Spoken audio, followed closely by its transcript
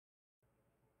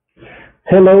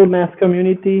Hello, NASS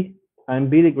community. I'm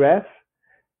Billy Graff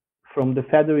from the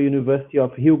Federal University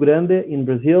of Rio Grande in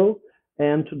Brazil,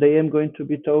 and today I'm going to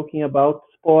be talking about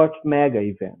sport mega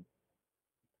events.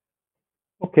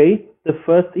 Okay, the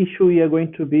first issue we are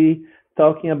going to be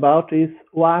talking about is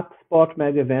what sport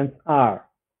mega events are.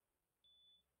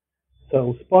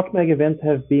 So, sport mega events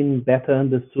have been better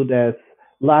understood as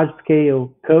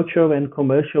large-scale cultural and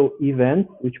commercial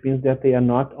events, which means that they are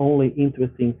not only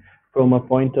interesting from a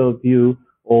point of view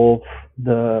of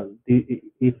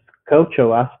its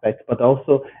cultural aspects, but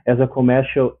also as a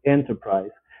commercial enterprise.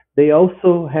 They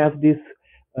also have this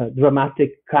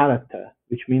dramatic character,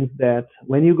 which means that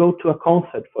when you go to a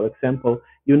concert, for example,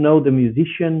 you know the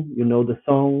musician, you know the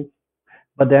song,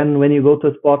 but then when you go to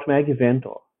a sport mag event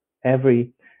or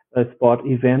every sport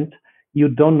event, you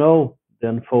don't know the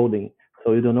unfolding.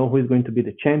 So you don't know who is going to be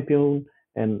the champion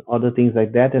and other things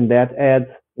like that. And that adds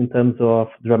in terms of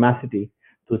dramaticity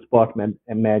to sport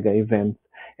mega events.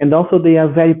 And also they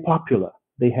are very popular.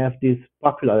 They have this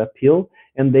popular appeal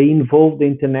and they involve the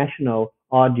international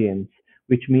audience,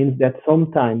 which means that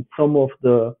sometimes some of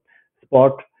the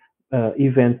sport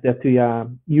events that we are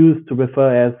used to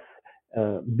refer as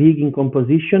big in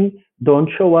composition don't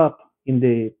show up in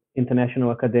the international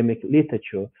academic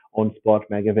literature on sport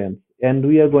mega events. And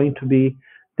we are going to be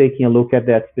taking a look at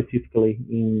that specifically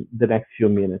in the next few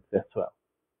minutes as well.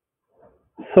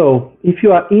 So if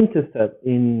you are interested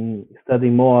in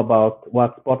studying more about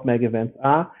what sport mega events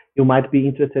are, you might be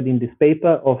interested in this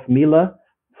paper of Miller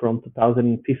from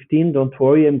 2015. Don't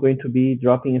worry, I'm going to be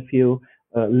dropping a few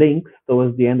links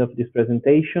towards the end of this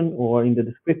presentation or in the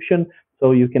description,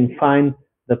 so you can find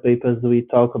the papers we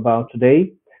talk about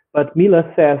today. But Miller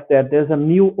says that there's a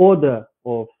new order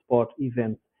of sport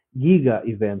events, giga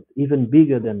events, even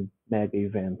bigger than mega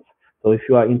events. So if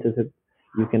you are interested,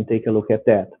 you can take a look at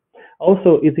that.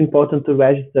 Also, it's important to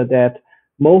register that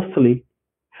mostly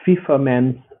FIFA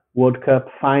Men's World Cup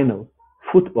finals,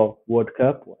 football World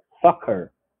Cup,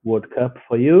 soccer World Cup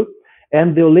for you,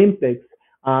 and the Olympics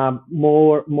are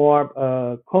more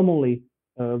commonly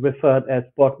referred as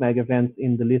sport mega events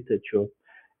in the literature.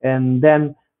 And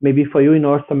then maybe for you in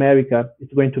North America,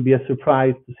 it's going to be a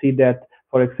surprise to see that,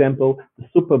 for example, the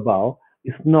Super Bowl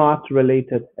is not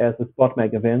related as a sport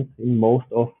mega event in most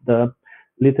of the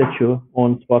literature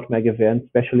on sport mega events,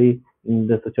 especially in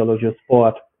the sociology of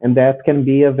sport. And that can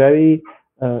be a very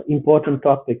important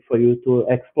topic for you to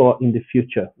explore in the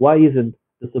future. Why isn't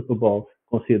the Super Bowl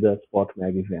considered a sport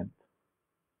mega event?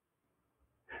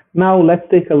 Now let's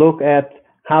take a look at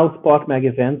how sport mega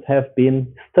events have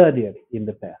been studied in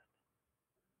the past.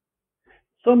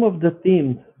 Some of the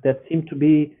themes that seem to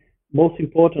be most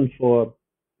important for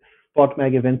sport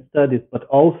mega event studies, but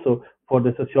also for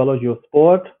the sociology of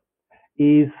sport,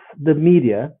 is the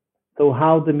media. So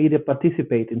how the media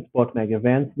participate in sport mega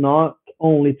events, not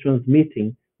only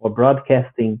transmitting or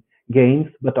broadcasting games,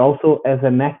 but also as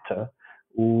an actor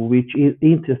which is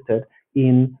interested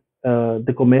in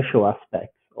the commercial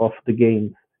aspects of the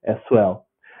games as well.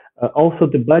 Also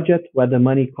the budget, where the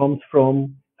money comes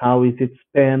from, how is it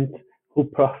spent, who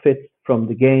profits from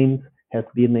the games, has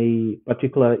been a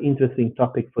particular interesting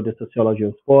topic for the sociology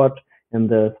of sport and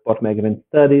the sport mag event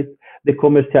studies. The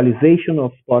commercialization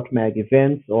of sport mag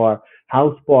events, or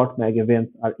how sport mag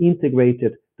events are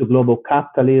integrated to global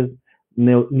capitalism,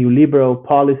 neoliberal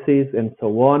policies, and so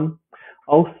on.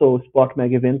 Also, sport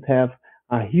mag events have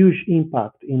a huge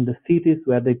impact in the cities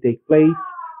where they take place.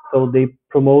 So they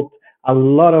promote a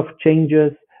lot of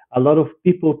changes. A lot of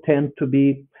people tend to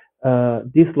be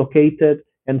dislocated,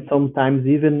 and sometimes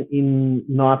even in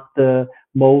not the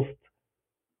most,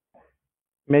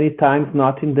 many times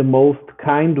not in the most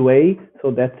kind way.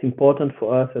 So that's important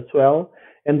for us as well.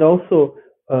 And also,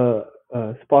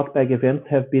 sport mag events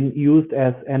have been used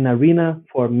as an arena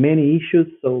for many issues.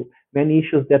 So many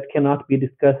issues that cannot be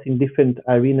discussed in different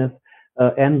arenas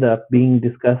end up being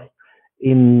discussed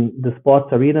in the sports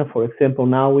arena. For example,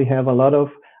 now we have a lot of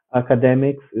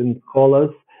academics and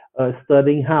scholars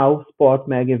studying how sport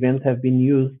mag events have been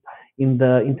used in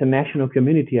the international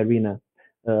community arena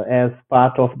as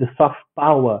part of the soft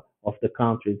power of the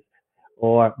countries,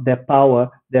 or the power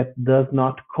that does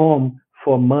not come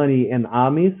from money and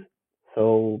armies.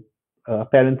 So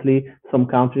apparently some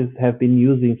countries have been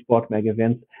using sport mag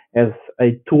events as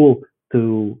a tool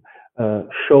to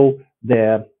show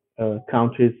their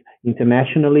countries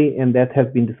internationally, and that has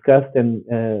been discussed and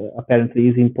apparently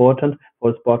is important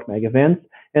for sport mag events.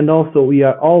 And also we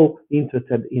are all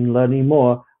interested in learning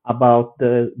more about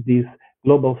this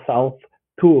Global South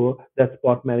tour that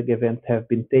sport mag events have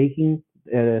been taking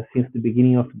since the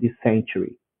beginning of this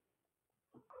century.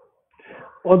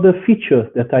 Other features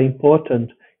that are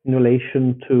important in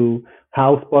relation to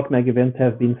how sport mag events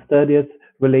have been studied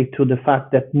relate to the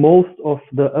fact that most of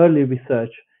the early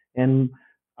research and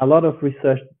a lot of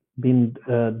research being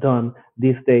done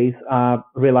these days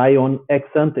rely on ex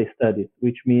ante studies,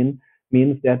 which means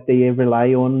that they rely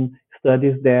on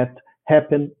studies that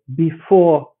happen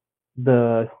before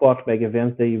the sport mag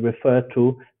events they refer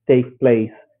to take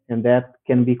place, and that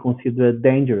can be considered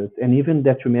dangerous and even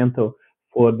detrimental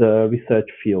for the research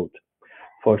field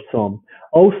for some.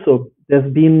 Also,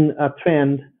 there's been a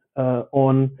trend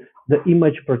on the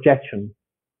image projection,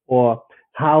 or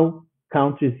how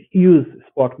countries use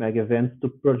sport mag events to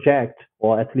project,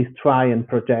 or at least try and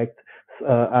project,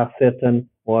 a certain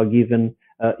or given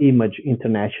image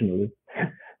internationally.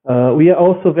 We are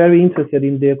also very interested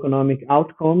in the economic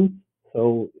outcomes.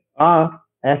 So, are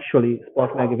actually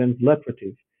sport mag events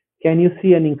lucrative? Can you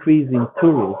see an increase in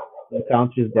tourism in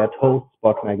countries that host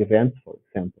sport mag events, for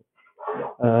example?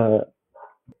 Uh,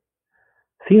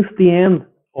 since the end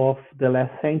of the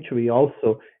last century,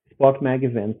 also, sport mag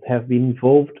events have been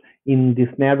involved in this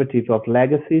narrative of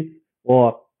legacies,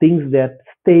 or things that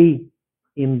stay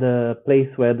in the place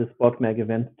where the sport mag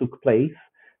events took place.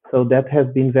 So that has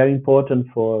been very important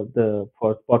for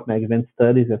sport mag event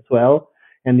studies as well.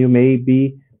 And you may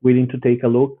be willing to take a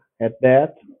look at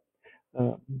that.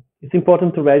 Uh, it's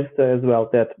important to register as well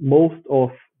that most of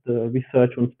the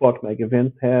research on sport mag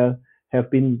events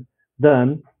have been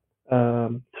done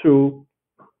through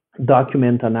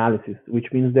document analysis, which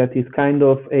means that it's kind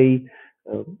of a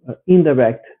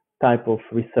indirect type of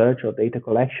research or data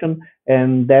collection.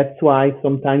 And that's why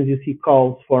sometimes you see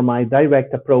calls for my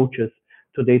direct approaches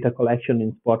to data collection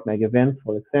in sport mag events,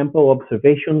 for example,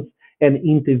 observations and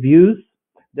interviews.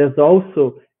 There's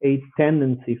also a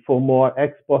tendency for more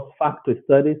ex post facto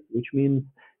studies, which means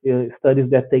studies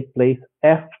that take place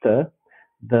after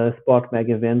the sport mag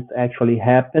events actually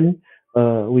happen,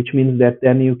 which means that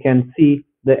then you can see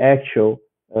the actual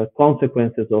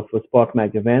consequences of a sport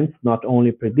mag events, not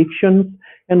only predictions,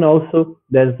 and also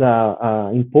there's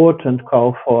an important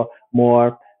call for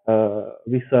more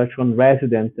research on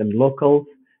residents and locals,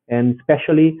 and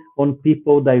especially on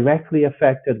people directly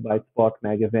affected by sport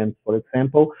mag events, for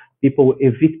example, people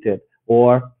evicted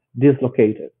or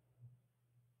dislocated.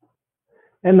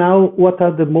 And now, what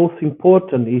are the most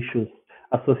important issues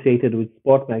associated with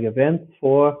sport mag events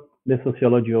for the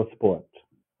sociology of sport?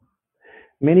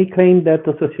 Many claim that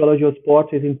the sociology of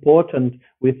sport is important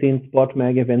within sport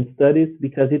mag event studies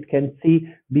because it can see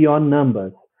beyond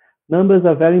numbers. Numbers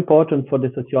are very important for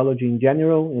the sociology in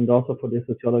general and also for the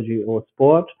sociology of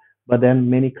sport, but then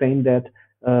many claim that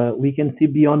we can see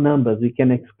beyond numbers. We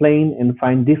can explain and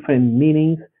find different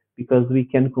meanings because we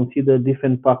can consider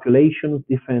different populations,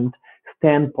 different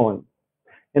standpoints.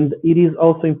 And it is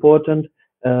also important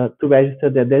to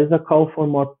register that there is a call for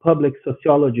more public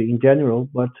sociology in general,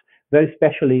 but very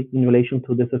especially in relation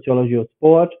to the sociology of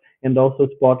sport and also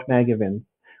sport mag events,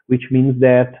 which means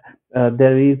that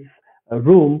there is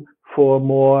room for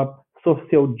more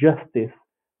social justice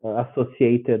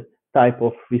associated type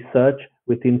of research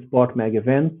within sport mag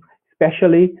events,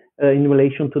 especially in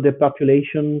relation to the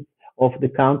populations of the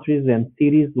countries and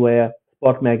cities where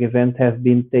sport mag events have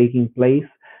been taking place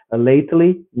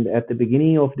lately at the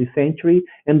beginning of the century,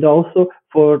 and also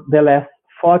for the less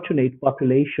fortunate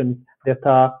populations that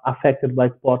are affected by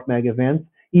sport mag events,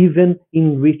 even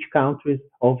in rich countries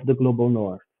of the global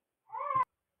north.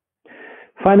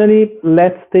 Finally,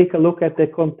 let's take a look at the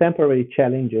contemporary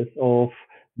challenges of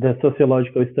the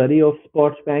sociological study of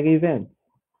sports mag events.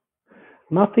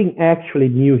 Nothing actually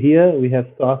new here. We have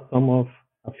saw some of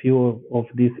a few of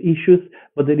these issues,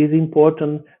 but it is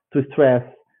important to stress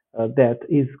that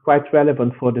is quite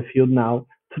relevant for the field now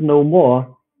to know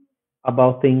more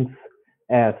about things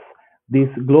as this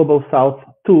Global South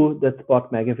tour that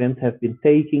sport mag events have been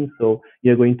taking. So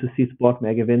you're going to see sport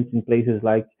mag events in places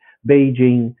like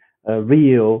Beijing,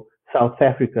 Rio, South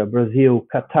Africa, Brazil,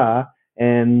 Qatar,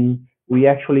 and we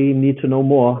actually need to know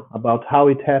more about how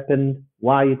it happened,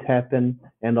 why it happened,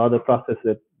 and other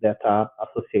processes that are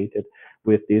associated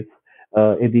with these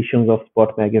editions of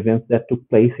sport mag events that took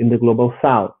place in the Global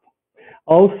South.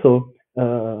 Also,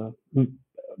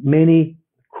 many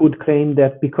could claim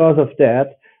that because of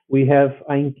that, we have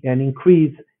an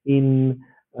increase in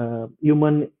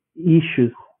human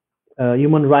issues,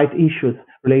 human rights issues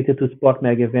related to sport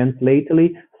mag events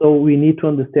lately. So we need to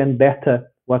understand better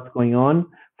what's going on.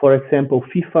 For example,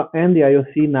 FIFA and the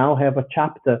IOC now have a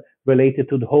chapter related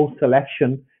to the whole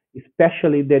selection,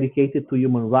 especially dedicated to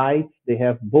human rights. They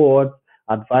have boards,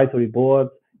 advisory boards,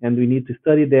 and we need to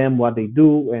study them, what they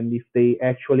do, and if they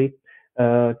actually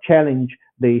challenge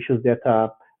the issues that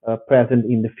are present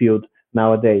in the field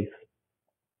nowadays.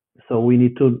 So we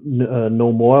need to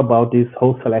know more about this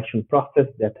whole selection process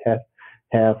that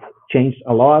has changed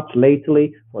a lot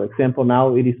lately. For example,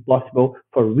 now it is possible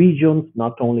for regions,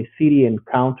 not only city and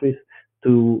countries,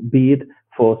 to bid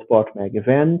for sport mag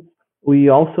events. We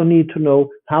also need to know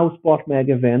how sport mag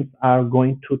events are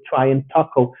going to try and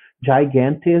tackle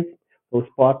gigantism. Those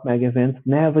sport mag events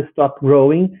never stop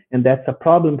growing, and that's a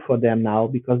problem for them now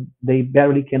because they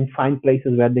barely can find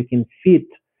places where they can fit,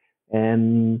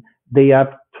 and they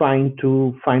are trying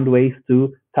to find ways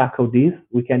to tackle this.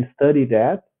 We can study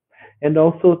that. And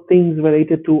also things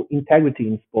related to integrity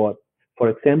in sport. For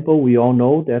example, we all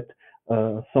know that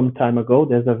some time ago,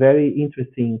 there's a very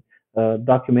interesting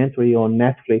documentary on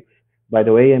Netflix. By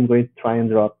the way, I'm going to try and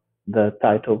drop the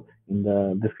title in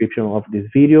the description of this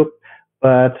video.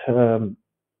 But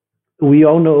we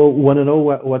all want to know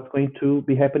what's going to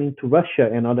be happening to Russia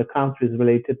and other countries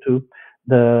related to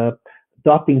the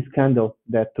doping scandal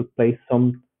that took place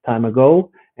some time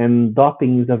ago. And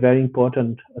doping is a very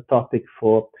important topic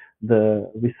for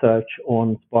the research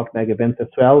on sport mag events as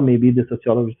well. Maybe the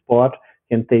sociology sport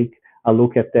can take a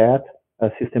look at that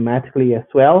systematically as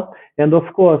well. And of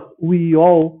course, we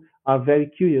all are very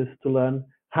curious to learn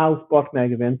how sport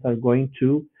mag events are going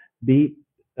to be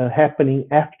happening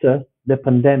after the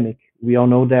pandemic. We all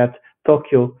know that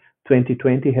Tokyo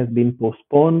 2020 has been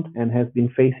postponed and has been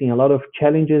facing a lot of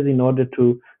challenges in order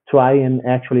to try and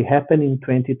actually happen in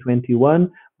 2021.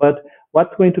 But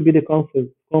what's going to be the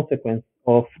consequence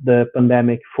of the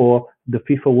pandemic for the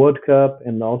FIFA World Cup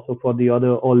and also for the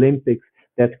other Olympics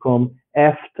that come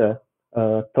after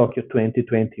Tokyo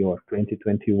 2020 or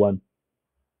 2021?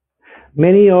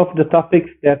 Many of the topics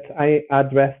that I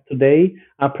addressed today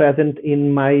are present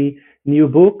in my new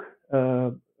book,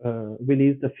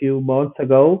 released a few months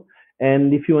ago.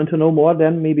 And if you want to know more,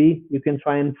 then maybe you can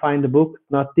try and find the book.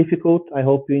 It's not difficult. I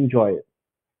hope you enjoy it.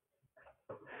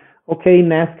 Okay,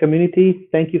 NASS community,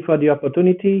 thank you for the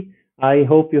opportunity. I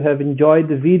hope you have enjoyed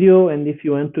the video. And if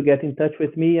you want to get in touch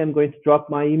with me, I'm going to drop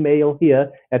my email here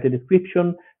at the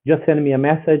description. Just send me a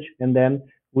message and then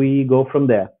we go from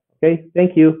there. Okay,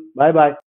 thank you. Bye bye.